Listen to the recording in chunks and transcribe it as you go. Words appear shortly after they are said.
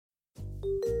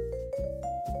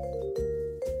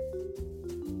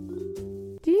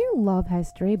you love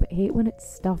history but hate when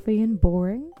it's stuffy and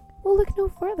boring? Well, look no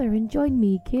further and join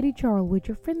me, Katie Charlwood,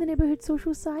 your friendly neighbourhood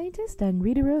social scientist and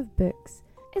reader of books,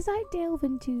 as I delve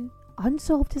into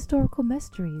unsolved historical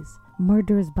mysteries,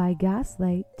 murders by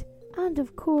gaslight, and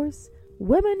of course,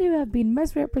 women who have been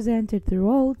misrepresented through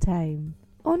all time.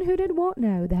 On Who Did What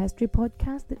Now, the history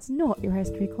podcast that's not your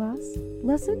history class.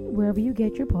 Listen wherever you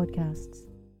get your podcasts.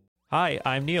 Hi,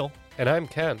 I'm Neil. And I'm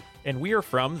Ken. And we are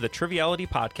from the Triviality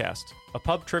Podcast, a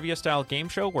pub trivia-style game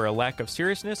show where a lack of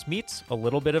seriousness meets a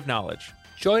little bit of knowledge.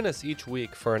 Join us each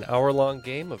week for an hour-long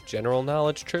game of general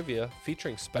knowledge trivia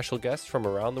featuring special guests from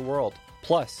around the world,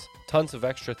 plus tons of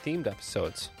extra themed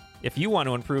episodes. If you want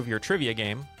to improve your trivia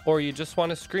game, or you just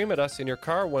want to scream at us in your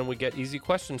car when we get easy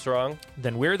questions wrong,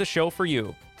 then we're the show for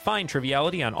you. Find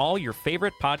Triviality on all your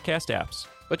favorite podcast apps.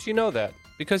 But you know that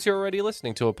because you're already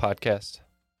listening to a podcast.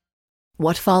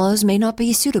 What follows may not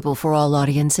be suitable for all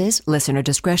audiences. Listener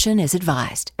discretion is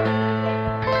advised.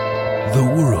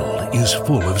 The world is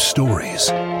full of stories.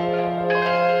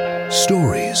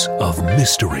 Stories of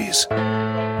mysteries,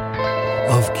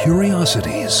 of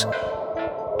curiosities,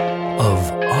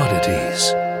 of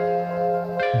oddities.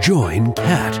 Join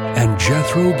Kat and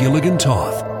Jethro Gilligan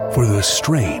Toth for the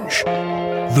strange,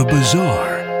 the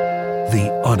bizarre,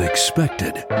 the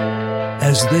unexpected,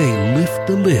 as they lift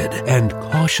the lid and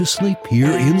cautiously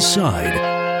peer inside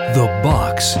the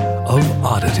box of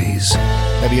oddities.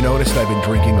 Have you noticed I've been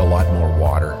drinking a lot more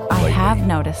water lately? I have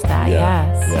noticed that,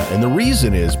 yes. Yeah, and the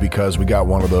reason is because we got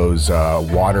one of those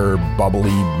water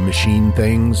bubbly machine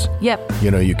things. Yep.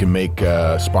 You know, you can make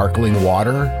sparkling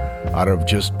water out of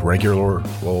just regular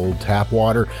old tap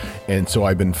water. And so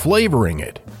I've been flavoring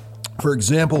it. For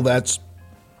example, that's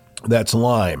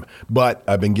lime. But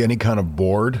I've been getting kind of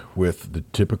bored with the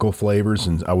typical flavors,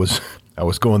 and I was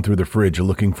going through the fridge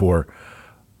looking for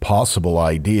possible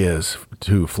ideas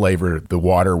to flavor the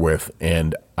water with,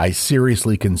 and I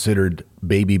seriously considered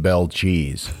Baby Bell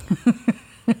cheese.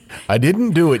 I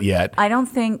didn't do it yet. I don't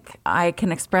think I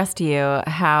can express to you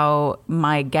how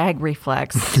my gag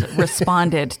reflex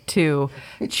responded to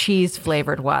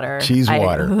cheese-flavored water. Cheese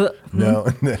water. No,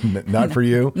 not for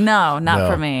you? No, not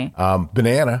for me.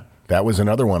 Banana. That was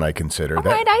another one I considered. All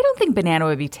right, I don't think banana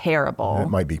would be terrible. That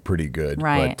might be pretty good.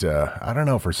 Right. But I don't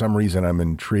know. For some reason, I'm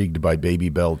intrigued by Baby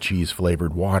Bell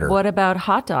cheese-flavored water. What about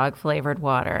hot dog-flavored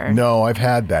water? No, I've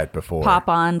had that before. Pop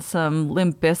on some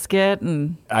Limp Biscuit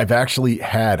and... I've actually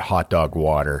had hot dog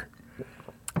water.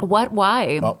 What?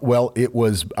 Why? Well, it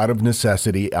was out of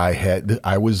necessity.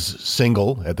 I was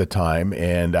single at the time,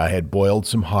 and I had boiled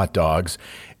some hot dogs.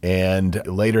 And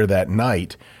later that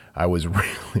night, I was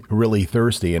really, really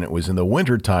thirsty, and it was in the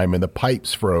wintertime, and the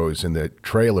pipes froze in the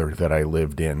trailer that I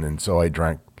lived in, and so I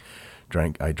drank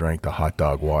the hot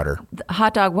dog water. The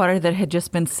hot dog water that had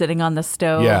just been sitting on the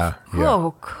stove? Yeah.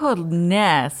 Oh,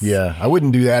 goodness. Yeah, I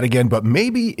wouldn't do that again, but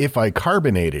maybe if I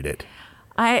carbonated it.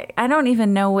 I don't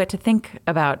even know what to think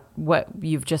about what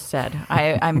you've just said.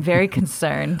 I'm very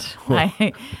concerned.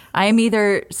 I am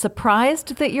either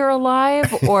surprised that you're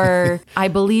alive or I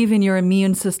believe in your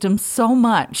immune system so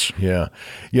much. Yeah.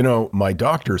 You know, my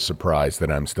doctor's surprised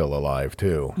that I'm still alive,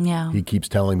 too. Yeah. He keeps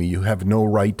telling me you have no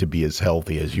right to be as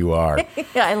healthy as you are.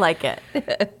 I like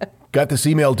it. Got this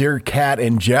email, Dear Kat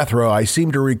and Jethro. I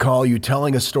seem to recall you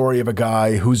telling a story of a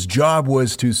guy whose job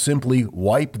was to simply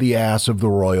wipe the ass of the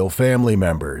royal family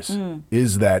members.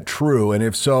 Is that true? And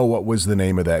if so, what was the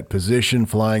name of that position?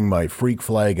 Flying my freak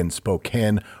flag in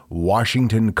Spokane,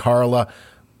 Washington, Carla.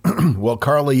 Well,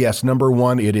 Carla, yes, number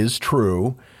one, it is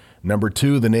true. Number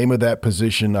two, the name of that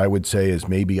position, I would say, is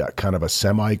maybe a kind of a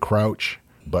semi-crouch,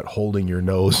 but holding your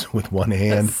nose with one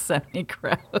hand. A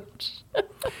semi-crouch.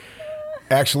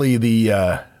 Actually,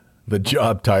 the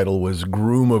job title was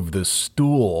Groom of the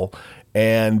Stool,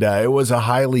 and it was a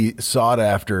highly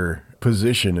sought-after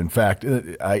position. In fact,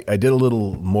 I did a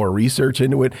little more research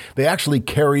into it. They actually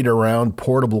carried around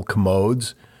portable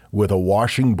commodes with a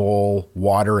washing bowl,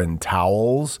 water, and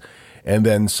towels, and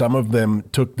then some of them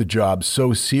took the job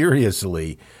so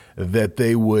seriously that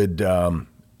they would...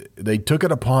 They took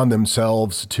it upon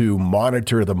themselves to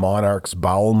monitor the monarch's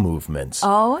bowel movements.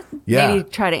 Oh, yeah. Maybe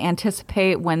try to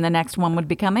anticipate when the next one would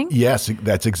be coming? Yes,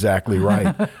 that's exactly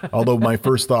right. Although my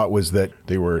first thought was that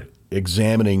they were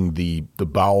examining the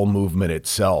bowel movement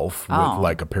itself with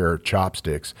like a pair of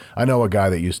chopsticks. I know a guy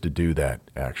that used to do that,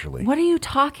 actually. What are you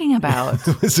talking about?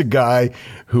 It was a guy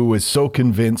who was so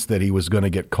convinced that he was going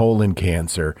to get colon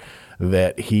cancer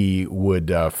that he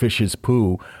would fish his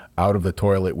poo out of the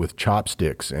toilet with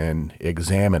chopsticks and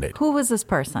examine it. Who was this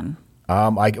person?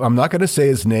 I'm not going to say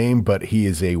his name, but he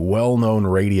is a well-known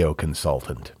radio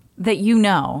consultant. that you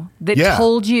know that Yeah.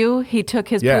 told you he took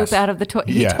his Yes. poop out of the toilet?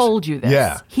 He Yes. told you this.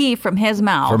 Yeah. He, from his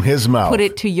mouth, put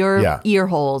it to your Yeah. ear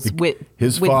holes with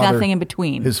father- nothing in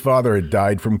between. His father had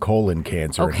died from colon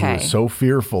cancer. And he Okay. was so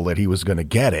fearful that he was going to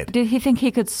get it. Did he think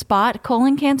he could spot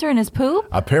colon cancer in his poop?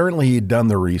 Apparently, he'd done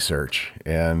the research,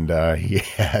 and he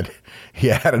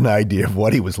had an idea of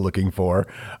what he was looking for.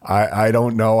 I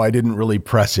don't know. I didn't really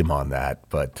press him on that,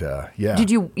 but yeah. Did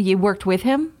you worked with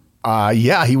him?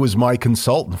 Yeah, he was my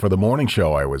consultant for the morning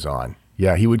show I was on.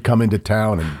 Yeah, he would come into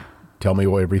town and tell me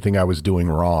everything I was doing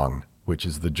wrong, which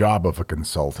is the job of a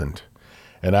consultant.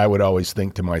 And I would always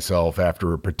think to myself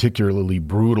after a particularly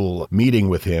brutal meeting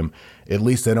with him, at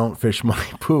least I don't fish my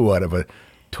poo out of a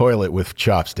toilet with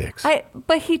chopsticks.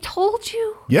 But he told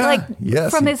you? Yeah, yes,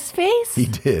 From he- his face? He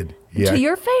did. Yeah. To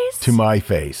your face? To my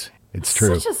face. It's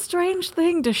true. Such a strange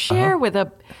thing to share with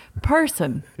a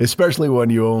person. Especially when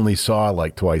you only saw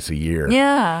like twice a year.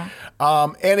 Yeah.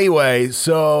 Anyway,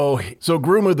 so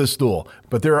groom of the stool.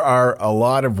 But there are a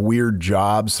lot of weird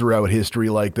jobs throughout history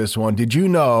like this one. Did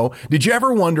you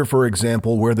ever wonder, for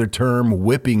example, where the term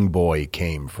whipping boy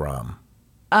came from?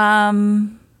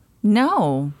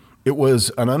 No. It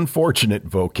was an unfortunate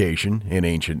vocation in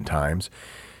ancient times.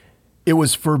 It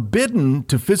was forbidden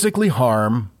to physically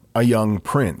harm a young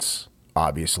prince,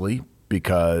 obviously,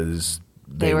 because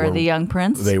They were the young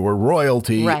prince? They were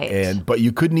royalty, Right. but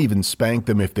you couldn't even spank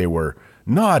them if they were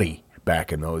naughty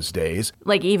back in those days.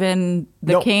 Like even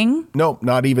the king? No,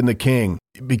 not even the king,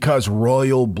 because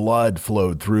royal blood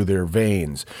flowed through their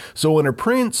veins. So when a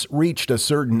prince reached a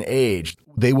certain age,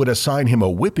 they would assign him a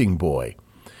whipping boy.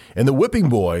 And the whipping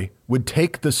boy would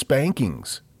take the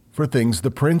spankings for things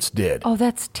the prince did. Oh,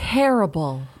 that's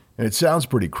terrible. And it sounds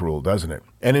pretty cruel, doesn't it?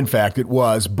 And in fact, it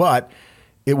was, but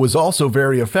it was also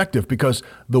very effective because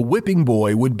the whipping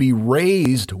boy would be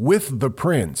raised with the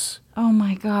prince, Oh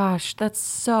my gosh, that's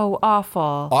so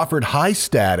awful. offered high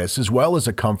status as well as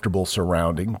a comfortable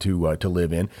surrounding to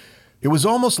live in. It was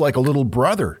almost like a little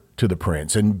brother to the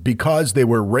prince. And because they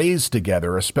were raised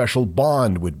together, a special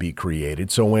bond would be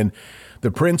created. So when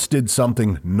the prince did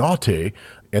something naughty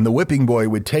and the whipping boy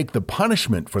would take the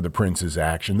punishment for the prince's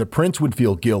action, the prince would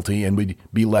feel guilty and would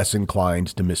be less inclined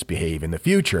to misbehave in the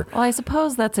future. Well, I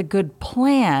suppose that's a good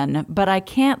plan, but I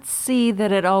can't see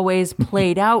that it always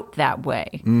played out that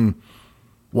way.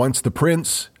 Once the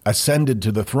prince ascended to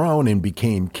the throne and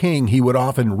became king, he would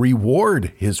often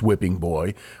reward his whipping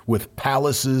boy with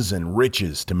palaces and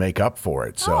riches to make up for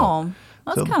it. So,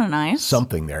 that's kind of nice.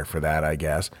 Something there for that, I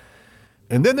guess.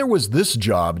 And then there was this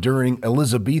job during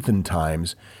Elizabethan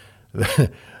times.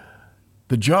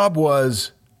 The job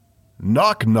was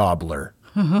knock knobbler.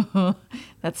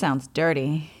 That sounds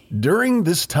dirty. During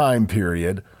this time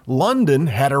period, London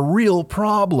had a real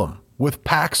problem with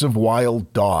packs of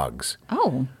wild dogs.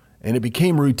 Oh. And it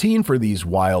became routine for these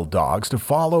wild dogs to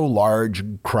follow large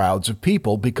crowds of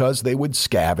people because they would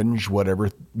scavenge whatever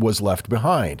was left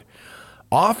behind.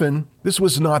 Often, this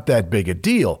was not that big a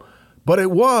deal, but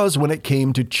it was when it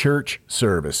came to church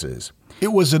services.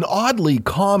 It was an oddly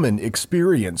common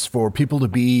experience for people to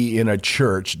be in a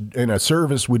church and a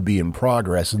service would be in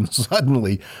progress and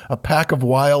suddenly a pack of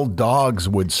wild dogs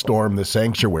would storm the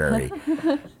sanctuary.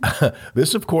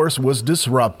 This, of course, was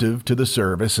disruptive to the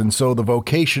service, and so the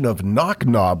vocation of knock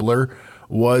knobbler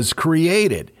was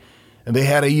created. And they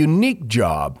had a unique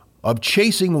job of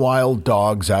chasing wild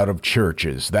dogs out of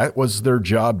churches. That was their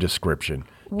job description.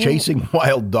 Chasing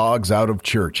wild dogs out of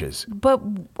churches. But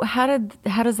how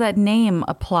does that name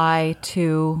apply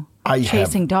to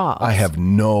chasing dogs? I have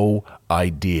no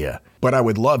idea, but I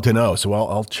would love to know. So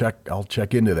I'll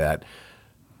check into that.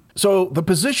 So the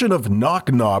position of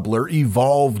knock knobbler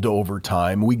evolved over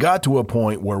time. We got to a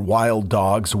point where wild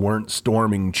dogs weren't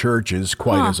storming churches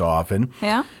quite as often.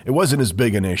 Yeah. It wasn't as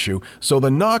big an issue. So the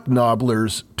knock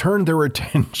nobblers turned their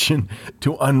attention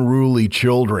to unruly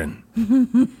children.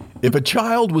 If a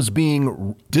child was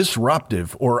being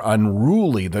disruptive or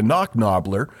unruly, the knock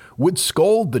knobbler would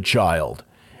scold the child.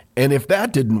 And if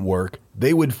that didn't work,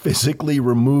 they would physically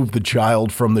remove the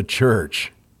child from the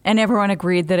church. And everyone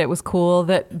agreed that it was cool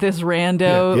that this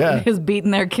rando is beating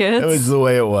their kids? That was the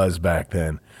way it was back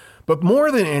then. But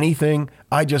more than anything,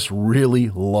 I just really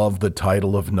love the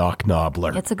title of knock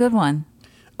knobbler. It's a good one.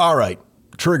 All right,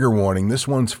 trigger warning. This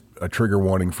one's a trigger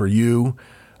warning for you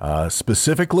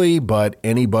specifically, but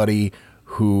anybody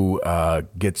who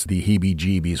gets the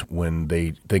heebie-jeebies when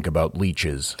they think about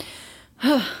leeches.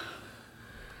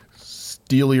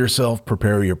 Steel yourself,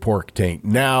 prepare your pork taint.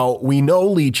 Now, we know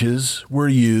leeches were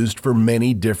used for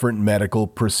many different medical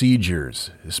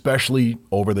procedures, especially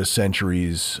over the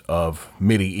centuries of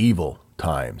medieval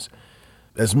times.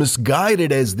 As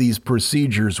misguided as these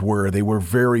procedures were, they were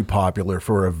very popular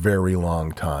for a very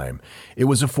long time. It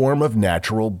was a form of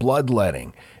natural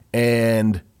bloodletting.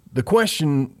 And the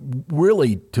question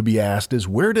really to be asked is,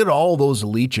 where did all those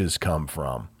leeches come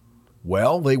from?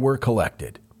 Well, they were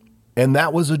collected. And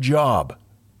that was a job.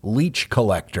 Leech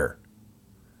collector.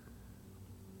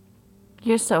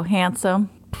 You're so handsome.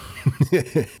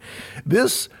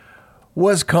 This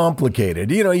was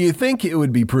complicated. You know, you think it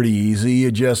would be pretty easy.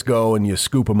 You just go and you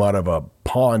scoop them out of a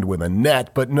pond with a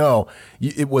net. But no,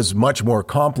 it was much more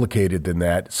complicated than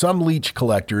that. Some leech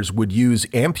collectors would use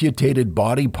amputated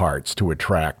body parts to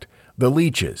attract the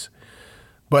leeches.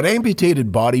 But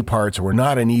amputated body parts were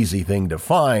not an easy thing to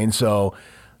find, so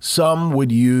some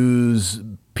would use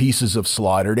pieces of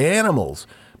slaughtered animals.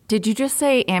 Did you just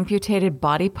say amputated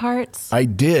body parts? I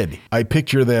did. I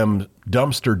picture them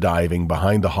dumpster diving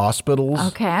behind the hospitals.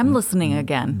 Okay, I'm listening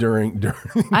again. During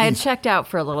I had checked out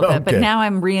for a little bit, but now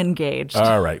I'm re-engaged.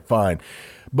 All right, fine.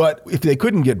 But if they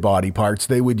couldn't get body parts,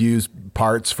 they would use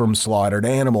parts from slaughtered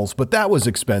animals. But that was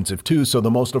expensive too, so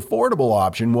the most affordable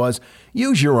option was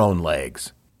use your own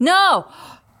legs. No.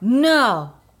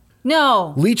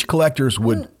 Leech collectors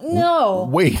would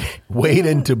wade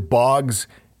into bogs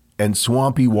and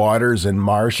swampy waters and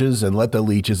marshes and let the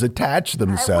leeches attach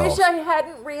themselves. I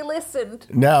hadn't re-listened.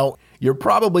 Now, you're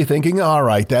probably thinking, all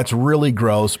right, that's really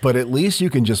gross, but at least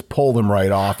you can just pull them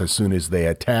right off as soon as they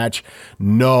attach.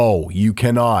 No, you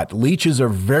cannot. Leeches are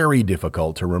very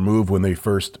difficult to remove when they're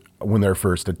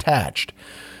first attached.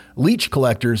 Leech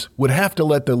collectors would have to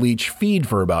let the leech feed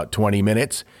for about 20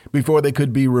 minutes before they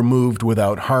could be removed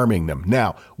without harming them.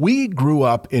 Now, we grew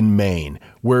up in Maine,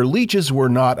 where leeches were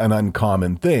not an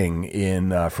uncommon thing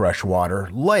in freshwater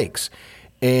lakes.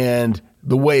 And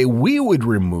the way we would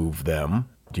remove them,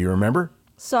 do you remember?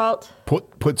 Salt.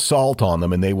 Put salt on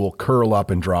them and they will curl up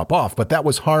and drop off. But that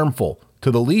was harmful to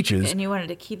the leeches. And you wanted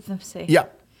to keep them safe. Yeah.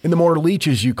 And the more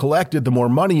leeches you collected, the more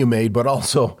money you made, but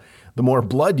also the more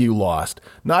blood you lost,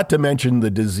 not to mention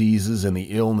the diseases and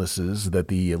the illnesses that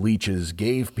the leeches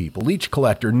gave people. Leech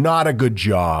collector, not a good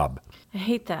job. I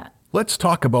hate that. Let's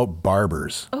talk about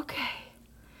barbers. Okay.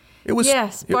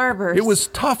 It Barbers. was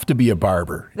tough to be a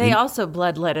barber. They also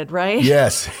bloodletted, right?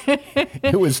 Yes.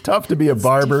 It was tough to be a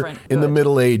barber in the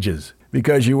Middle Ages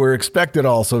because you were expected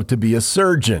also to be a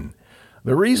surgeon.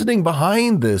 The reasoning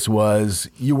behind this was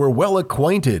you were well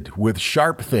acquainted with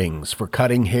sharp things for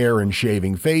cutting hair and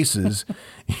shaving faces.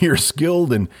 You're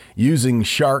skilled in using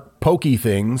sharp, pokey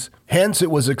things. Hence,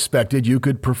 it was expected you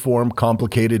could perform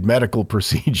complicated medical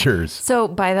procedures. So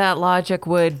by that logic,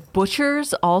 would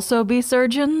butchers also be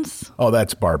surgeons? Oh,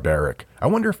 that's barbaric. I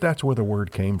wonder if that's where the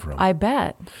word came from. I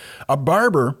bet. A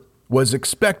barber was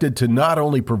expected to not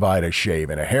only provide a shave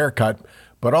and a haircut,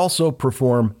 but also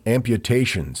perform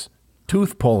amputations,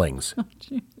 tooth pullings,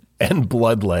 and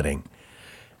bloodletting.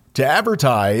 To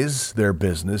advertise their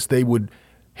business, they would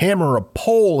hammer a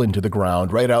pole into the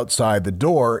ground right outside the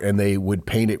door, and they would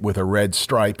paint it with a red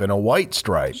stripe and a white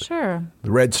stripe. Sure.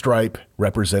 The red stripe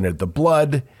represented the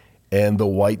blood, and the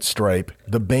white stripe,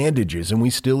 the bandages. And we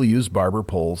still use barber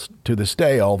poles to this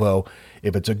day, although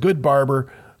if it's a good barber,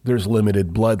 there's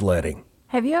limited bloodletting.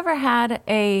 Have you ever had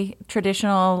a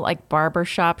traditional, barber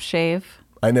shop shave?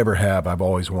 I never have. I've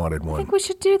always wanted one. I think we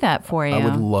should do that for you. I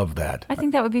would love that. I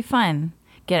think that would be fun.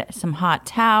 Get some hot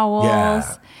towels.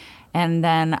 Yeah. And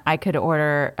then I could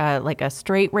order a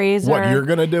straight razor. What, you're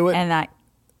going to do it?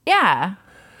 Yeah.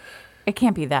 It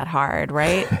can't be that hard,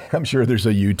 right? I'm sure there's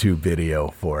a YouTube video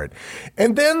for it.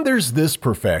 And then there's this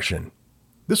profession.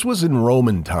 This was in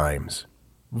Roman times.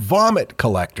 Vomit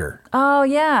collector. Oh,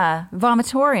 yeah.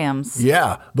 Vomitoriums.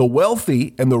 Yeah. The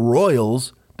wealthy and the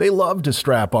royals, they loved to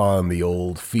strap on the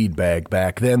old feed bag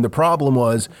back then. The problem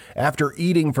was, after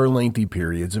eating for lengthy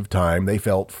periods of time, they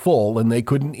felt full and they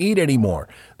couldn't eat anymore.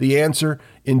 The answer,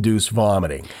 induced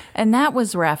vomiting. And that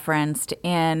was referenced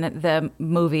in the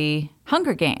movie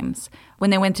Hunger Games, when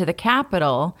they went to the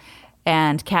Capitol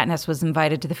and Katniss was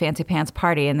invited to the fancy pants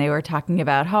party, and they were talking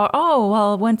about how,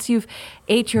 once you've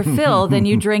ate your fill, then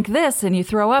you drink this and you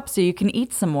throw up so you can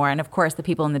eat some more. And of course, the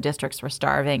people in the districts were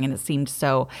starving, and it seemed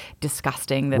so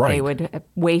disgusting that they would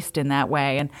waste in that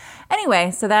way. And anyway,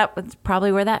 so that was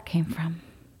probably where that came from.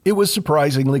 It was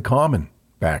surprisingly common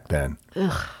back then.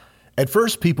 Ugh. At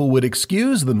first, people would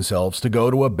excuse themselves to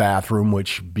go to a bathroom,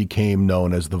 which became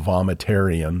known as the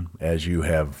vomitarium, as you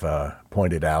have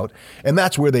pointed out, and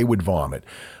that's where they would vomit.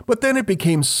 But then it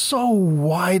became so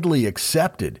widely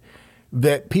accepted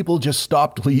that people just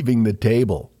stopped leaving the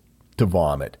table to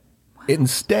vomit.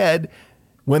 Instead,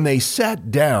 when they sat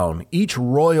down, each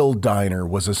royal diner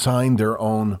was assigned their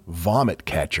own vomit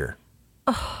catcher.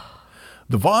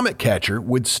 The vomit catcher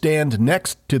would stand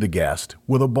next to the guest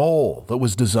with a bowl that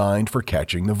was designed for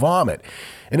catching the vomit.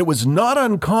 And it was not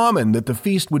uncommon that the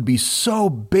feast would be so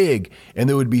big and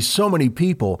there would be so many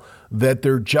people that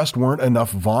there just weren't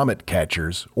enough vomit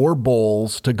catchers or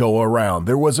bowls to go around.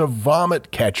 There was a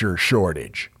vomit catcher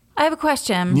shortage. I have a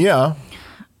question. Yeah.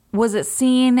 Was it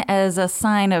seen as a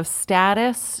sign of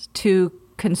status to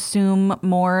consume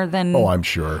more than... Oh, I'm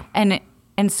sure. And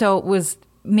so it was...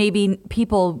 Maybe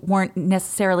people weren't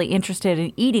necessarily interested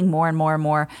in eating more and more and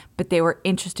more, but they were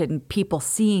interested in people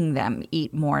seeing them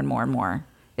eat more and more and more.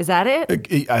 Is that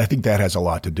it? I think that has a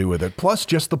lot to do with it. Plus,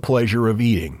 just the pleasure of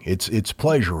eating. It's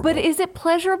pleasurable. But is it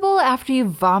pleasurable after you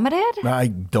vomited? I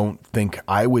don't think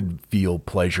I would feel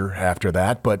pleasure after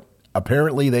that, but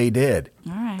apparently they did.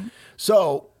 All right.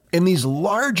 So, in these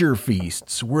larger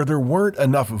feasts where there weren't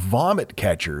enough vomit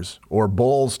catchers or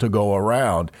bowls to go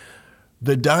around,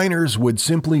 the diners would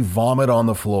simply vomit on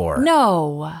the floor.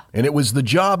 No. And it was the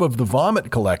job of the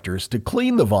vomit collectors to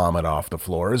clean the vomit off the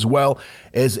floor as well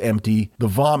as empty the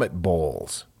vomit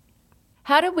bowls.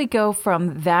 How did we go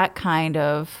from that kind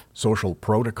of... Social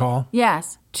protocol?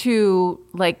 Yes, to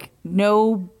like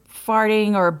no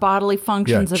farting or bodily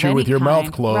functions of chew any with your kind.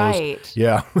 mouth closed. Right.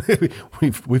 Yeah,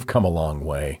 we've come a long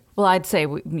way. Well, I'd say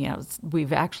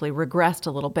we've actually regressed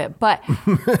a little bit, but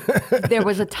there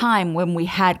was a time when we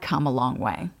had come a long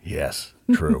way. Yes,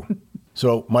 true.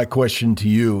 So my question to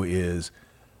you is,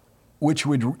 which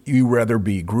would you rather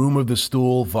be, groom of the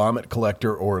stool, vomit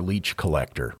collector, or leech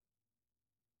collector?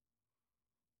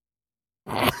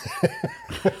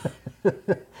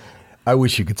 I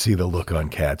wish you could see the look on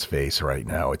Kat's face right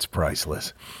now. It's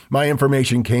priceless. My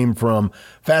information came from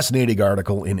fascinating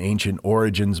article in Ancient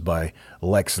Origins by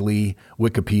Lex Lee,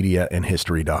 Wikipedia, and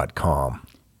History.com.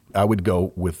 I would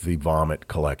go with the vomit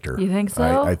collector. You think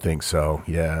so? I think so,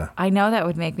 yeah. I know that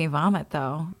would make me vomit,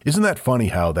 though. Isn't that funny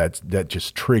how that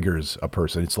just triggers a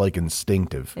person? It's like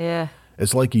instinctive. Yeah.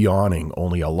 It's like yawning,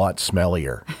 only a lot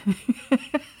smellier.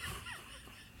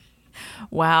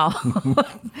 Wow.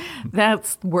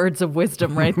 That's words of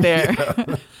wisdom right there.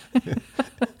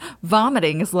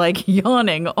 Vomiting is like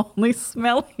yawning, only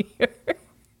smellier.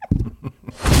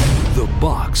 The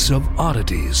Box of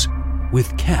Oddities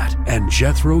with Kat and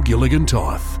Jethro Gilligan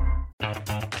Toth.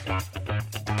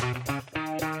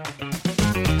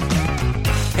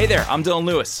 Hey there, I'm Dylan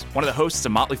Lewis, one of the hosts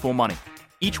of Motley Fool Money.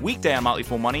 Each weekday on Motley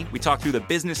Fool Money, we talk through the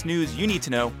business news you need to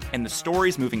know and the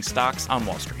stories moving stocks on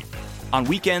Wall Street. On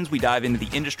weekends, we dive into the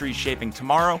industries shaping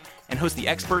tomorrow and host the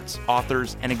experts,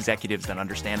 authors, and executives that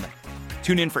understand them.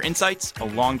 Tune in for insights, a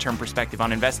long-term perspective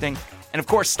on investing, and of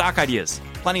course, stock ideas.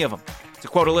 Plenty of them. To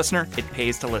quote a listener, it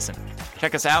pays to listen.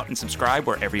 Check us out and subscribe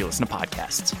wherever you listen to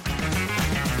podcasts.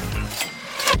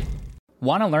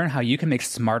 Want to learn how you can make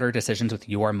smarter decisions with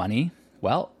your money?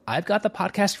 Well, I've got the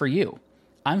podcast for you.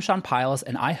 I'm Sean Piles,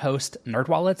 and I host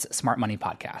NerdWallet's Smart Money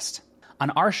Podcast. On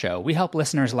our show, we help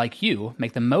listeners like you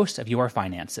make the most of your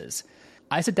finances.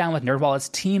 I sit down with NerdWallet's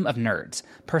team of nerds,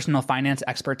 personal finance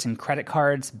experts in credit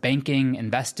cards, banking,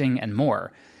 investing, and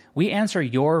more. We answer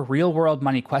your real-world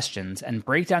money questions and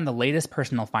break down the latest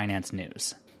personal finance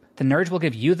news. The nerds will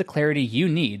give you the clarity you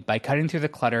need by cutting through the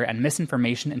clutter and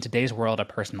misinformation in today's world of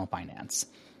personal finance.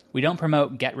 We don't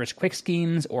promote get-rich-quick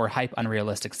schemes or hype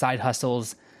unrealistic side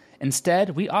hustles.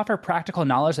 Instead, we offer practical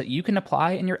knowledge that you can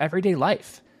apply in your everyday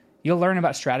life. You'll learn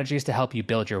about strategies to help you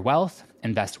build your wealth,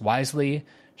 invest wisely,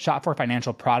 shop for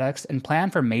financial products, and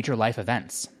plan for major life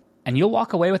events. And you'll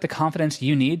walk away with the confidence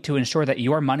you need to ensure that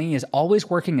your money is always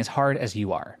working as hard as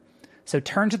you are. So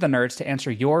turn to the nerds to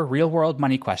answer your real-world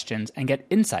money questions and get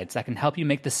insights that can help you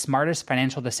make the smartest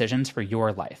financial decisions for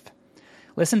your life.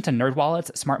 Listen to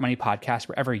NerdWallet's Smart Money Podcast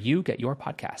wherever you get your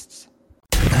podcasts.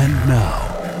 And now,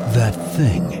 that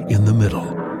thing in the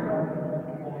middle.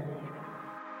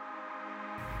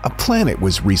 A planet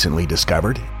was recently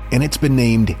discovered, and it's been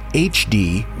named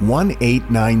HD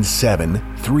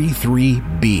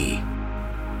 189733b.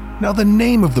 Now, the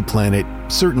name of the planet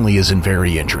certainly isn't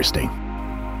very interesting,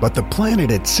 but the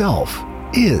planet itself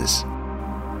is.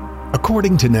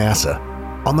 According to NASA,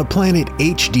 on the planet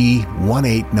HD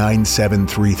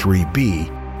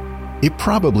 189733b, it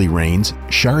probably rains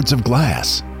shards of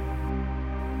glass.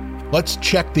 Let's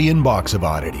check the inbox of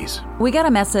oddities. We got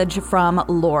a message from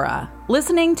Laura,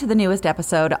 listening to the newest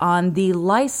episode on the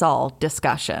Lysol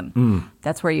discussion.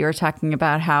 That's where you were talking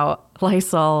about how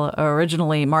Lysol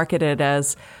originally marketed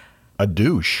as a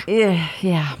douche.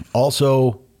 Yeah.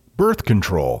 Also, birth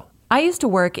control. I used to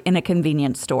work in a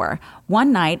convenience store.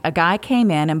 One night, a guy came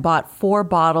in and bought 4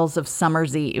 bottles of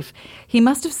Summer's Eve. He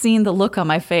must have seen the look on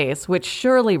my face, which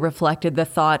surely reflected the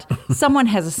thought, someone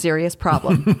has a serious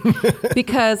problem.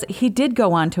 Because he did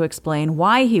go on to explain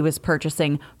why he was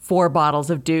purchasing 4 bottles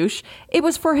of douche. It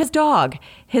was for his dog.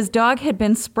 His dog had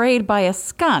been sprayed by a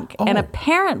skunk, and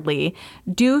apparently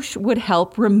douche would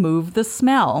help remove the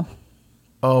smell.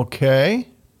 Okay.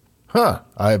 Huh.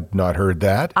 I've not heard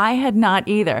that. I had not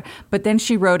either. But then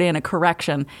she wrote in a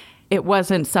correction. It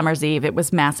wasn't Summer's Eve. It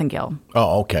was Massengill.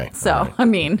 Oh, okay. So, right. I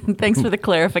mean, thanks for the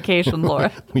clarification,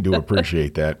 Laura. We do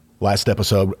appreciate that. Last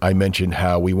episode, I mentioned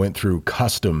how we went through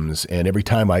customs, and every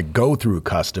time I go through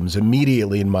customs,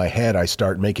 immediately in my head, I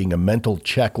start making a mental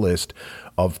checklist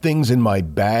of things in my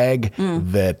bag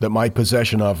that my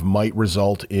possession of might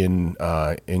result in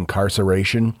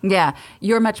incarceration. Yeah,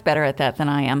 you're much better at that than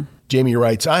I am. Jamie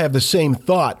writes, I have the same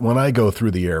thought when I go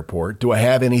through the airport. Do I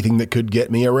have anything that could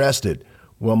get me arrested?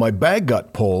 Well, my bag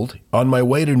got pulled on my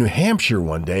way to New Hampshire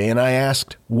one day, and I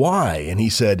asked why, and he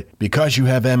said, because you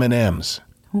have M&Ms.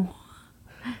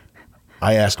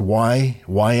 I asked why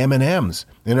M&Ms?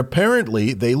 And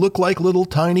apparently they look like little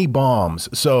tiny bombs.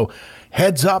 So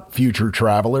heads up, future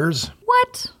travelers.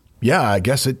 What? Yeah, I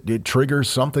guess it triggers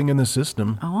something in the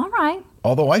system. Oh, all right.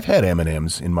 Although I've had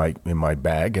M&Ms in my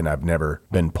bag, and I've never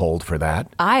been pulled for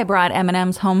that. I brought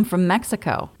M&Ms home from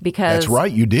Mexico because that's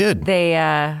right, you did.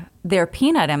 They're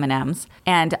peanut M&Ms,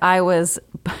 and I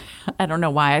don't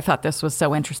know why I thought this was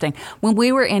so interesting. When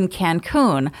we were in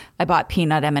Cancun, I bought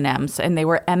peanut M&Ms, and they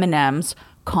were M&Ms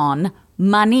con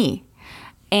maní.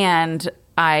 And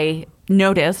I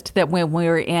noticed that when we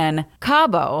were in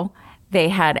Cabo, they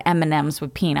had M&Ms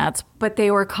with peanuts, but they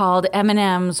were called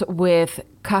M&Ms with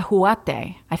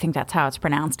cahuate. I think that's how it's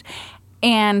pronounced.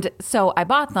 And so I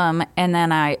bought them, and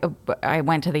then I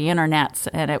went to the internets,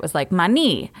 and it was like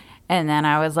maní. And then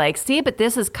I was like, see, but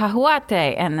this is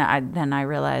cahuate. And then I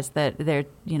realized that they're,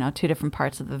 2 different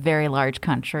parts of a very large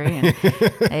country.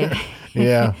 And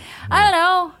yeah. I don't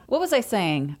know. What was I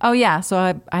saying? Oh, yeah.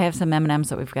 So I have some M&Ms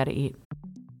that we've got to eat.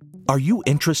 Are you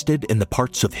interested in the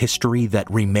parts of history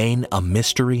that remain a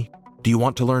mystery? Do you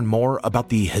want to learn more about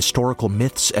the historical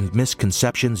myths and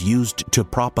misconceptions used to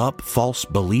prop up false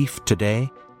belief today?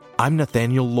 I'm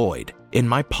Nathaniel Lloyd. In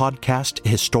my podcast,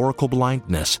 Historical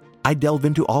Blindness, I delve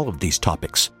into all of these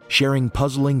topics, sharing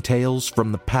puzzling tales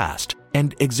from the past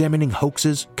and examining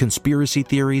hoaxes, conspiracy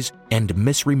theories, and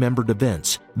misremembered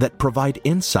events that provide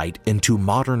insight into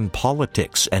modern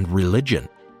politics and religion.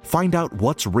 Find out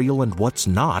what's real and what's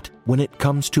not when it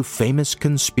comes to famous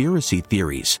conspiracy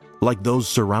theories, like those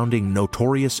surrounding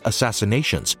notorious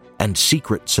assassinations and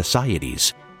secret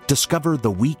societies. Discover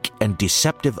the weak and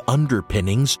deceptive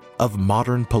underpinnings of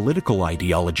modern political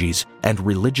ideologies and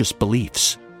religious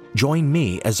beliefs. Join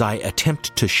me as I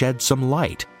attempt to shed some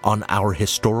light on our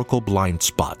historical blind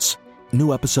spots.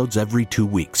 New episodes every 2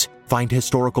 weeks. Find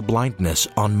Historical Blindness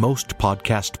on most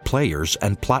podcast players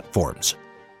and platforms.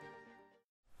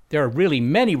 There are really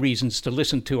many reasons to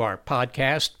listen to our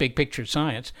podcast, Big Picture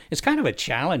Science. It's kind of a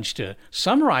challenge to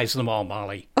summarize them all,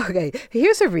 Molly. Okay,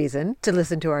 here's a reason to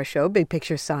listen to our show, Big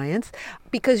Picture Science,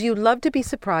 because you love to be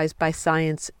surprised by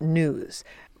science news.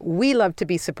 We love to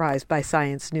be surprised by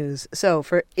science news. So,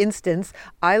 for instance,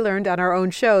 I learned on our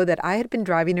own show that I had been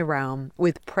driving around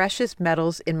with precious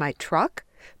metals in my truck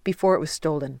before it was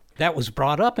stolen. That was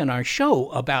brought up in our show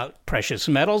about precious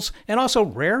metals and also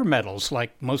rare metals,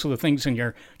 like most of the things in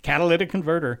your catalytic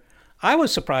converter. I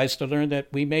was surprised to learn that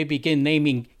we may begin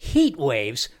naming heat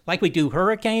waves like we do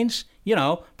hurricanes.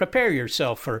 Prepare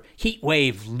yourself for heat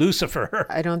wave Lucifer.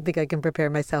 I don't think I can prepare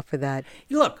myself for that.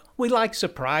 Look, we like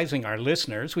surprising our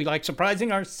listeners. We like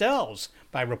surprising ourselves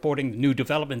by reporting new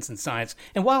developments in science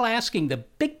and while asking the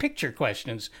big picture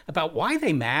questions about why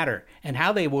they matter and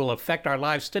how they will affect our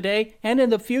lives today and in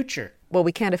the future. Well,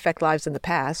 we can't affect lives in the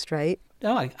past, right?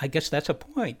 Oh, I guess that's a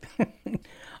point.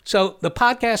 So the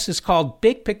podcast is called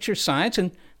Big Picture Science,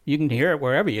 and you can hear it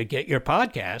wherever you get your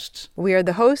podcasts. We are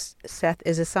the hosts. Seth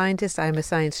is a scientist. I'm a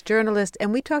science journalist,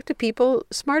 and we talk to people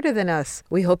smarter than us.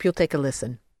 We hope you'll take a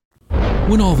listen.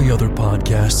 When all the other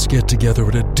podcasts get together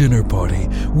at a dinner party,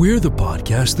 we're the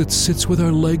podcast that sits with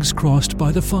our legs crossed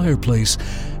by the fireplace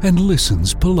and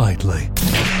listens politely.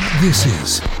 This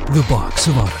is the Box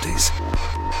of Oddities.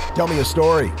 Tell me a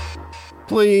story,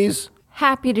 please.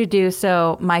 Happy to do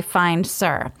so, my fine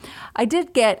sir. I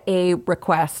did get a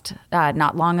request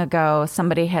not long ago.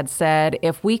 Somebody had said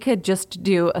if we could just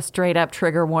do a straight up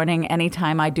trigger warning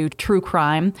anytime I do true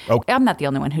crime. Okay. I'm not the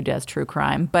only one who does true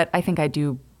crime, but I think I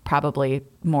do probably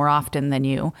more often than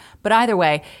you. But either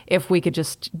way, if we could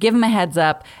just give them a heads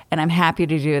up, and I'm happy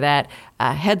to do that.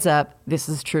 Heads up, this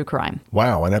is true crime.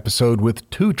 Wow, an episode with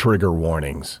 2 trigger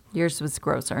warnings. Yours was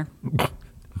grosser.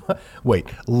 Wait,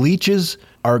 leeches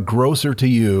are grosser to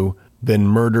you than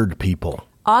murdered people.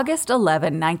 August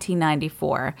 11,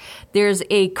 1994. There's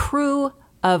a crew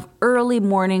of early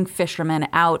morning fishermen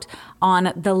out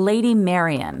on the Lady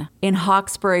Marian in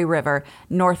Hawkesbury River,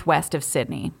 northwest of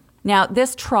Sydney. Now,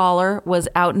 this trawler was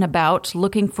out and about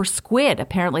looking for squid.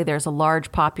 Apparently, there's a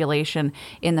large population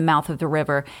in the mouth of the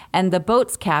river. And the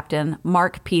boat's captain,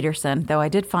 Mark Peterson, though I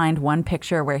did find one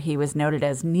picture where he was noted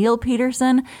as Neil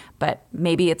Peterson, but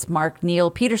maybe it's Mark Neil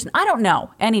Peterson. I don't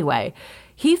know. Anyway,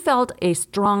 he felt a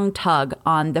strong tug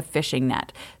on the fishing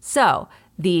net. So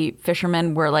the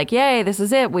fishermen were like, yay, this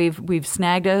is it. We've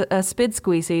snagged a spid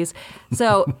squeezies.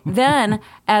 So then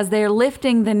as they're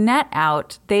lifting the net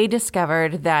out, they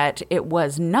discovered that it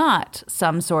was not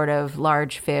some sort of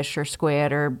large fish or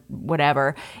squid or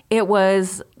whatever. It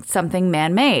was something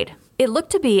man-made. It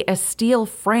looked to be a steel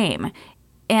frame.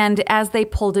 And as they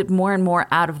pulled it more and more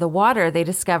out of the water, they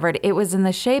discovered it was in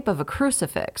the shape of a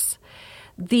crucifix.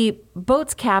 The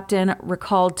boat's captain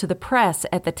recalled to the press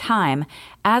at the time,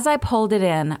 as I pulled it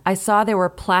in, I saw there were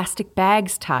plastic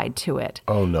bags tied to it.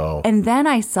 Oh, no. And then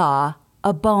I saw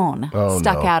a bone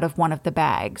stuck out of one of the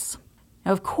bags.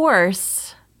 Of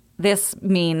course, this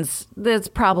means it's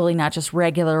probably not just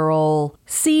regular old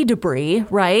sea debris,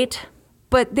 right?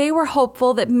 But they were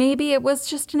hopeful that maybe it was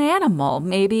just an animal,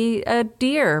 maybe a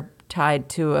deer tied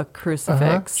to a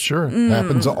crucifix. Sure.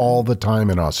 Happens all the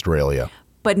time in Australia.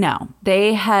 But no,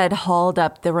 they had hauled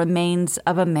up the remains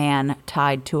of a man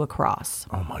tied to a cross.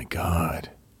 Oh, my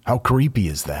God. How creepy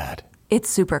is that? It's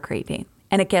super creepy,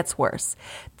 and it gets worse.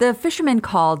 The fishermen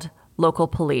called local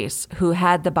police, who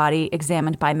had the body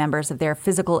examined by members of their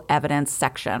physical evidence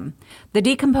section. The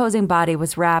decomposing body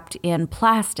was wrapped in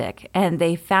plastic, and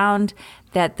they found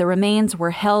that the remains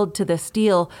were held to the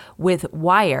steel with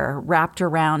wire wrapped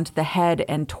around the head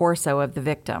and torso of the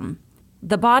victim.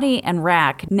 The body and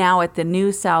rack, now at the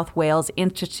New South Wales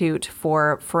Institute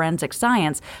for Forensic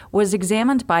Science, was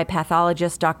examined by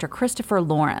pathologist Dr. Christopher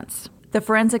Lawrence. The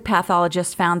forensic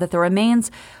pathologist found that the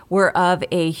remains were of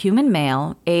a human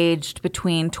male aged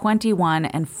between 21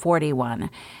 and 41,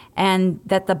 and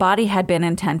that the body had been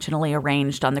intentionally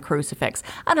arranged on the crucifix.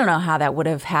 I don't know how that would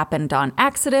have happened on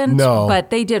accident,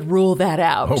 but they did rule that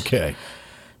out. Okay.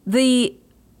 The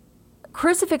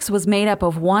crucifix was made up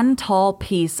of one tall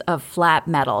piece of flat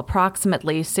metal,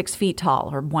 approximately 6 feet tall,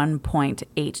 or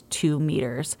 1.82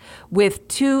 meters, with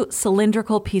 2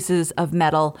 cylindrical pieces of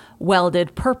metal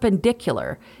welded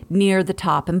perpendicular near the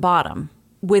top and bottom,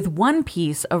 with one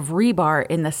piece of rebar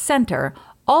in the center,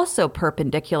 also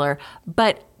perpendicular,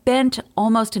 but bent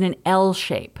almost in an L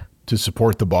shape. To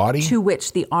support the body? To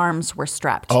which the arms were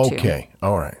strapped to. Okay.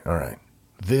 All right.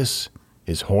 This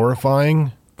is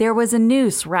horrifying. There was a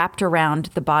noose wrapped around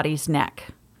the body's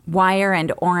neck. Wire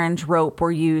and orange rope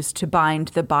were used to bind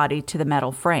the body to the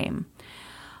metal frame.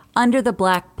 Under the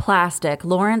black plastic,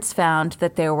 Lawrence found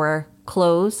that there were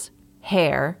clothes,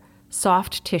 hair,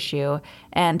 soft tissue,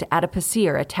 and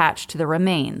adipocere attached to the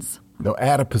remains. No,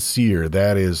 adipocere,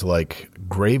 that is like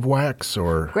grave wax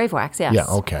or? Grave wax, yes. Yeah,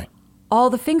 okay. All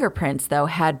the fingerprints, though,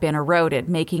 had been eroded,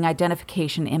 making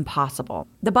identification impossible.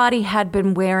 The body had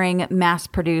been wearing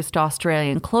mass-produced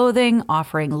Australian clothing,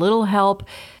 offering little help,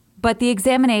 but the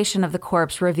examination of the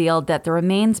corpse revealed that the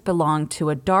remains belonged to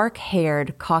a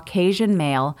dark-haired Caucasian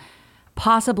male,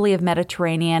 possibly of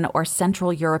Mediterranean or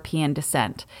Central European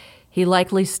descent. He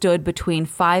likely stood between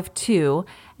 5'2"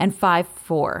 and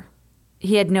 5'4".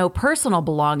 He had no personal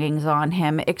belongings on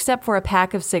him except for a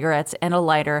pack of cigarettes and a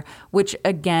lighter, which,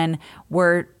 again,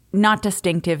 were not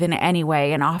distinctive in any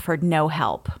way and offered no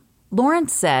help.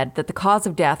 Lawrence said that the cause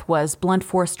of death was blunt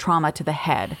force trauma to the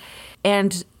head,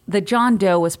 and the John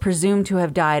Doe was presumed to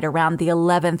have died around the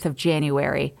 11th of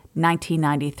January,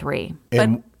 1993.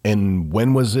 And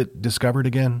when was it discovered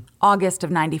again? August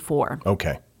of 94.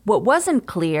 Okay. What wasn't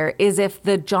clear is if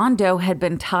the John Doe had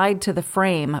been tied to the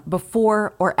frame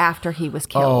before or after he was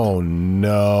killed. Oh,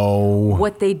 no.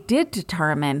 What they did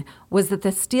determine was that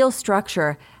the steel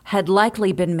structure had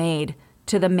likely been made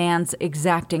to the man's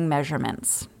exacting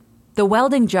measurements. The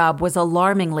welding job was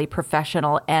alarmingly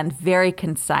professional and very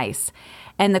concise,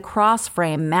 and the cross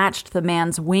frame matched the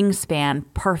man's wingspan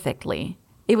perfectly.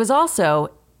 It was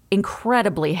also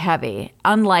incredibly heavy,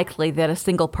 unlikely that a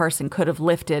single person could have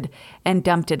lifted and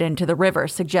dumped it into the river,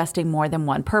 suggesting more than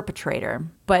one perpetrator.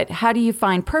 But how do you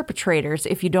find perpetrators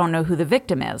if you don't know who the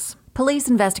victim is? Police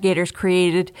investigators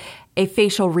created a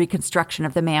facial reconstruction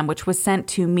of the man, which was sent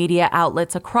to media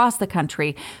outlets across the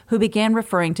country, who began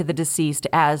referring to the deceased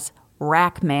as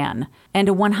Rack Man, and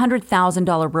a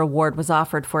 $100,000 reward was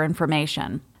offered for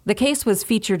information. The case was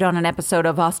featured on an episode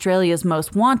of Australia's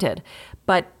Most Wanted,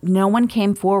 but no one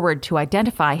came forward to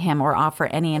identify him or offer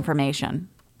any information.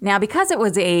 Now, because it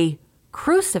was a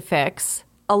crucifix,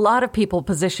 a lot of people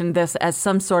positioned this as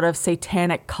some sort of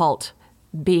satanic cult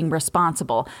being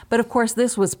responsible. But of course,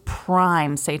 this was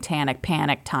prime satanic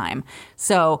panic time.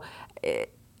 So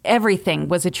everything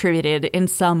was attributed in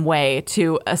some way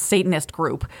to a Satanist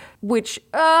group, which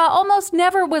almost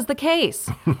never was the case.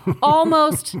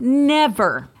 Almost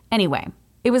never. Anyway,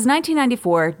 it was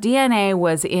 1994. DNA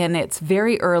was in its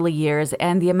very early years,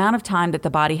 and the amount of time that the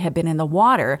body had been in the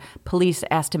water, police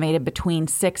estimated between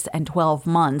 6 and 12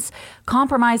 months,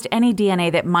 compromised any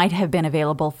DNA that might have been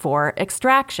available for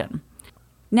extraction.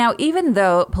 Now, even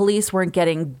though police weren't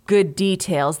getting good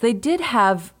details, they did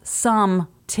have some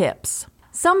tips.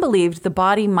 Some believed the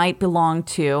body might belong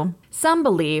to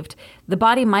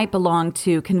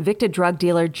convicted drug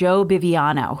dealer Joe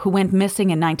Biviano, who went missing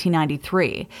in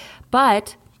 1993.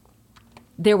 But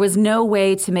there was no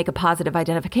way to make a positive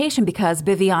identification because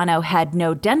Biviano had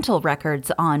no dental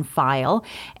records on file,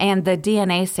 and the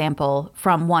DNA sample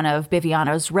from one of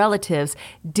Biviano's relatives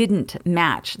didn't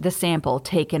match the sample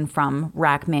taken from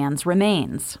Rackman's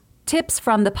remains. Tips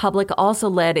from the public also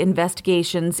led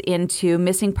investigations into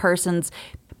missing persons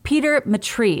Peter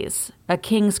Matriz, a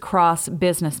King's Cross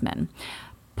businessman.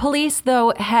 Police,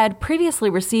 though, had previously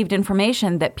received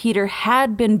information that Peter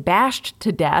had been bashed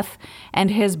to death and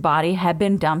his body had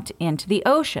been dumped into the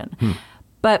ocean.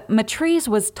 But Matriz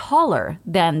was taller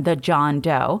than the John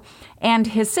Doe, and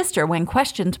his sister, when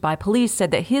questioned by police,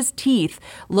 said that his teeth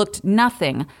looked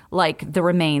nothing like the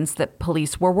remains that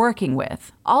police were working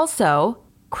with. Also,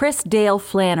 Chris Dale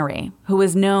Flannery, who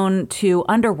was known to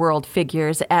underworld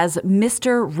figures as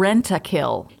Mr.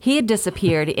 Rent-A-Kill. He had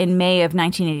disappeared in May of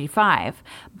 1985,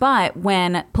 but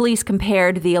when police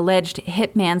compared the alleged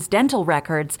hitman's dental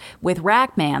records with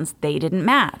Rackman's, they didn't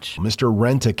match. Mr.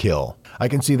 Rent-A-Kill. I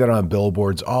can see that on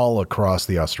billboards all across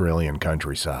the Australian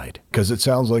countryside, because it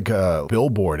sounds like a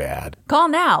billboard ad. Call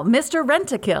now, Mr.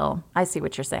 Rent-A-Kill. I see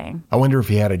what you're saying. I wonder if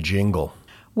he had a jingle.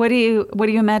 What do you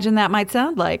imagine that might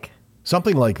sound like?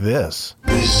 Something like this.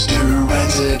 Mr.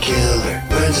 Rent-A-Killer,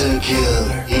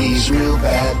 he's real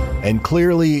bad. And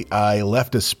clearly I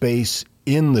left a space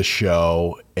in the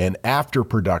show, and after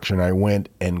production I went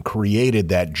and created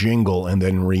that jingle and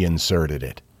then reinserted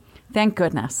it. Thank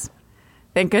goodness.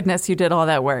 Thank goodness you did all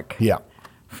that work. Yeah.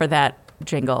 For that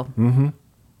jingle. Mm-hmm.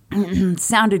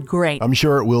 Sounded great. I'm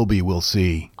sure it will be. We'll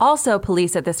see. Also,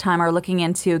 police at this time are looking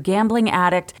into gambling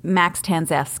addict Max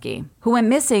Tanzewski, who went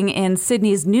missing in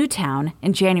Sydney's Newtown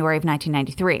in January of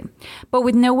 1993. But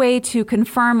with no way to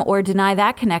confirm or deny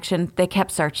that connection, they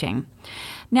kept searching.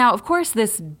 Now, of course,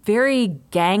 this very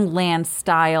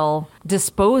gangland-style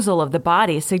disposal of the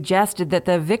body suggested that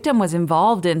the victim was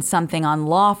involved in something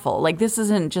unlawful. Like, this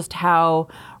isn't just how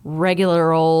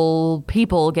regular old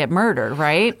people get murdered,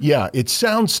 right? Yeah, it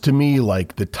sounds to me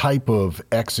like the type of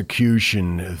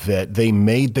execution that they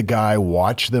made the guy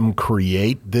watch them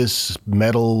create this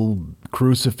metal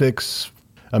crucifix.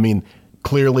 I mean,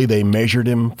 clearly they measured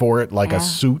him for it like a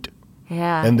suit.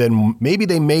 Yeah. And then maybe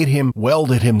they made him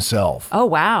weld it himself. Oh,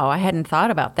 wow. I hadn't thought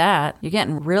about that. You're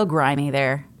getting real grimy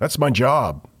there. That's my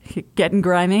job. Getting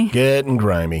grimy? Getting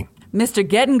grimy. Mr.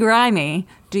 Getting Grimy,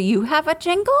 do you have a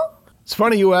jingle? It's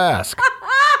funny you ask.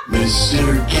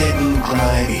 Mr. Getting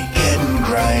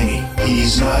Grimy,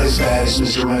 he's not as bad as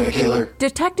Mr. Rent-A-Killer.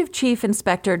 Detective Chief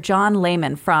Inspector John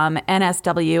Lehman from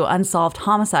NSW Unsolved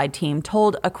Homicide Team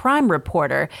told a crime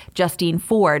reporter, Justine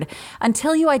Ford,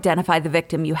 until you identify the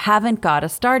victim, you haven't got a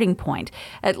starting point.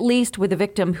 At least with a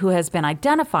victim who has been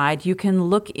identified, you can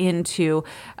look into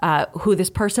who this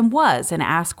person was and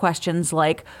ask questions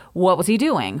like, what was he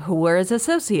doing? Who were his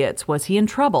associates? Was he in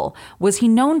trouble? Was he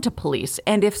known to police?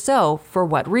 And if so, for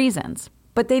what reasons?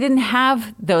 But they didn't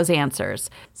have those answers.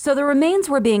 So the remains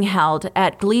were being held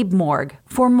at Glebe Morgue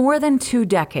for more than 2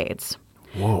 decades.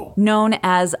 Whoa. Known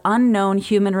as Unknown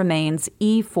Human Remains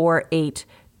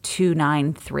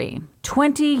E48293.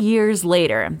 20 years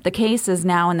later, the case is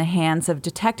now in the hands of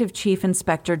Detective Chief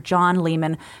Inspector John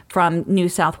Lehman from New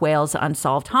South Wales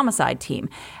Unsolved Homicide Team.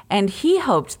 And he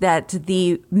hoped that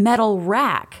the metal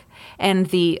rack and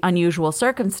the unusual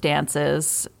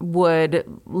circumstances would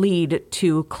lead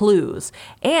to clues,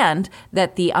 and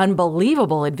that the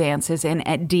unbelievable advances in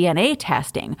DNA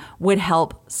testing would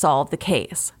help solve the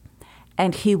case.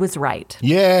 And he was right.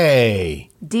 Yay!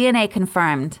 DNA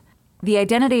confirmed the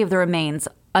identity of the remains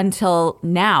until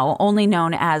now only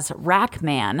known as Rack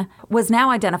Man, was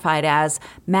now identified as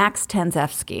Max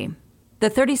Tanzevsky. The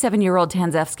 37-year-old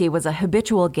Tanzevsky was a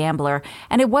habitual gambler,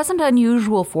 and it wasn't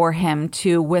unusual for him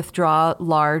to withdraw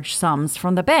large sums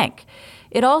from the bank.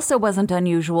 It also wasn't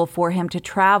unusual for him to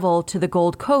travel to the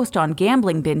Gold Coast on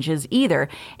gambling binges either,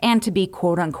 and to be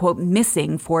quote-unquote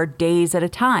missing for days at a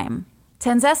time.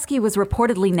 Tanzevsky was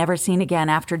reportedly never seen again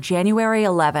after January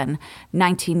 11,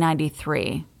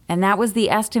 1993, and that was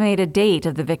the estimated date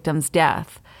of the victim's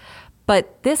death.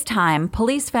 But this time,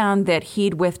 police found that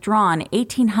he'd withdrawn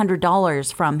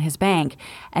 $1,800 from his bank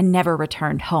and never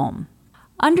returned home.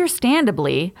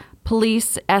 Understandably,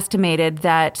 police estimated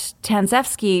that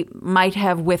Tanzevsky might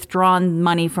have withdrawn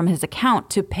money from his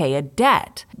account to pay a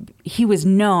debt. He was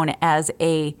known as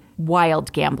a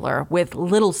wild gambler with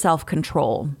little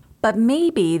self-control. But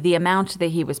maybe the amount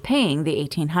that he was paying, the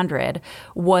 $1,800,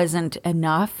 wasn't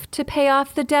enough to pay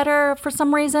off the debtor for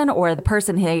some reason, or the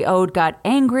person he owed got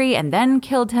angry and then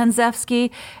killed Tanzevsky.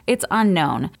 It's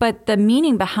unknown. But the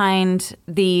meaning behind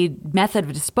the method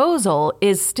of disposal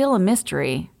is still a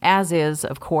mystery, as is,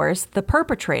 of course, the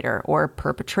perpetrator or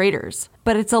perpetrators.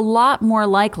 But it's a lot more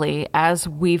likely, as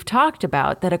we've talked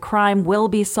about, that a crime will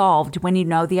be solved when you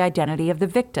know the identity of the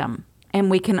victim. And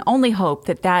we can only hope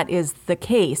that that is the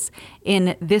case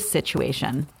in this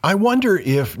situation. I wonder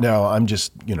if, now I'm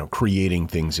just, creating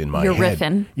things in my You're head.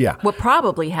 riffing. Yeah. What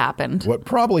probably happened. What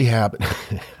probably happened.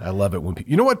 I love it when people,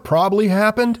 you know what probably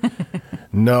happened?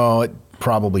 No, it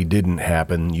probably didn't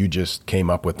happen. You just came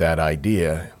up with that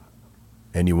idea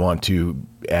and you want to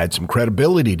add some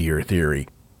credibility to your theory.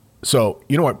 So,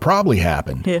 you know what probably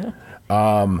happened? Yeah.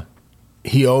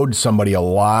 He owed somebody a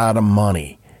lot of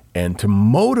money. And to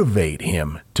motivate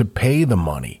him to pay the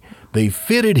money, they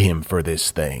fitted him for this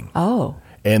thing. Oh.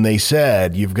 And they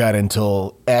said, you've got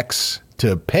until X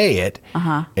to pay it.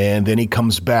 Uh-huh. And then he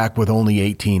comes back with only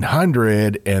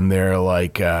 $1,800. And they're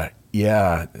like, time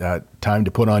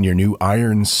to put on your new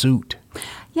iron suit.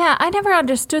 Yeah, I never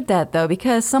understood that, though,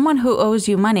 because someone who owes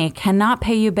you money cannot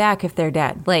pay you back if they're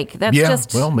dead. Like,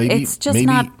 that's maybe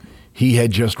not... He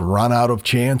had just run out of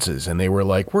chances. And they were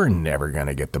like, we're never going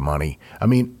to get the money. I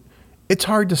mean... It's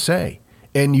hard to say,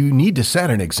 and you need to set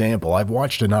an example. I've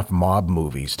watched enough mob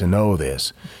movies to know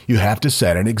this. You have to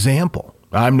set an example.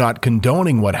 I'm not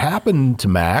condoning what happened to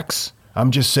Max.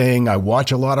 I'm just saying I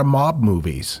watch a lot of mob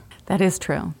movies. That is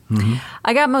true. Mm-hmm.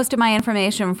 I got most of my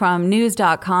information from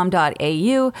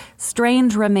news.com.au,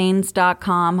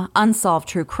 strangeremains.com, Unsolved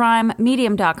True Crime,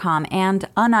 medium.com, and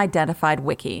Unidentified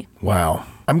Wiki. Wow.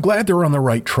 I'm glad they're on the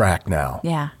right track now.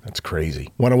 Yeah. That's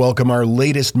crazy. Want to welcome our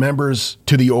latest members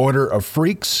to the Order of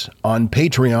Freaks on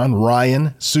Patreon,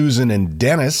 Ryan, Susan, and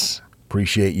Dennis.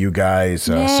 Appreciate you guys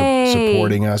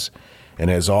supporting us.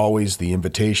 And as always, the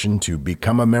invitation to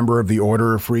become a member of the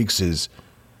Order of Freaks is...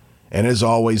 And as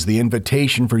always, the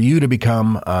invitation for you to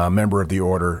become a member of the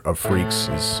Order of Freaks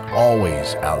is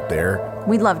always out there.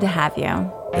 We'd love to have you.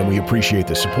 And we appreciate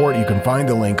the support. You can find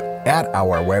the link at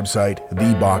our website,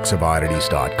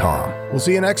 theboxofoddities.com. We'll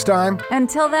see you next time.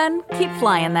 Until then, keep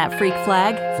flying that freak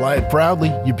flag. Fly it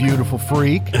proudly, you beautiful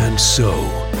freak. And so,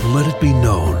 let it be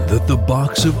known that the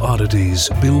Box of Oddities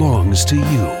belongs to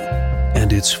you,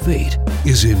 and its fate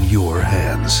is in your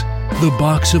hands. The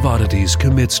Box of Oddities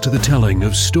commits to the telling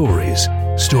of stories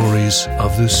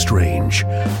of the strange,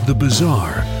 the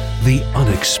bizarre, the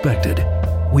unexpected.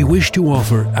 We wish to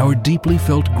offer our deeply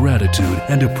felt gratitude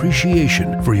and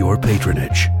appreciation for your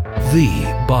patronage.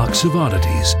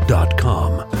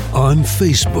 TheBoxOfOddities.com. On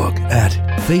Facebook at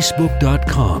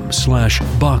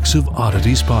Facebook.com/Box of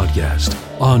Oddities Podcast.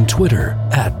 On Twitter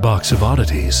at Box of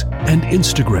Oddities. And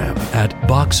Instagram at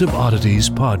Box of Oddities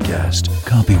Podcast.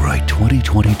 Copyright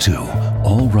 2022.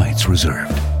 All rights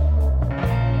reserved.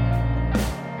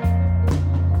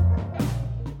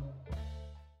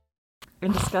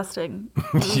 And disgusting.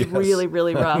 It was really,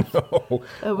 really rough.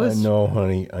 I know,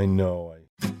 honey. I know.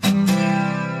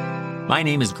 My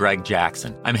name is Greg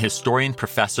Jackson. I'm a historian,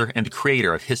 professor, and the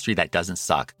creator of History That Doesn't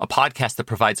Suck, a podcast that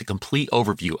provides a complete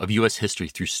overview of U.S. history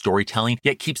through storytelling,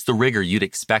 yet keeps the rigor you'd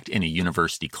expect in a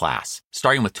university class.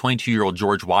 Starting with 22-year-old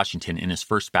George Washington in his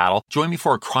first battle, join me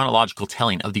for a chronological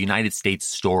telling of the United States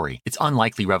story, its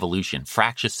unlikely revolution,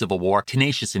 fractious civil war,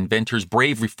 tenacious inventors,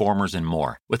 brave reformers, and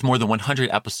more. With more than 100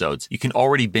 episodes, you can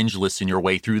already binge listen your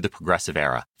way through the progressive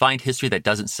era. Find History That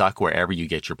Doesn't Suck wherever you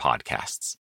get your podcasts.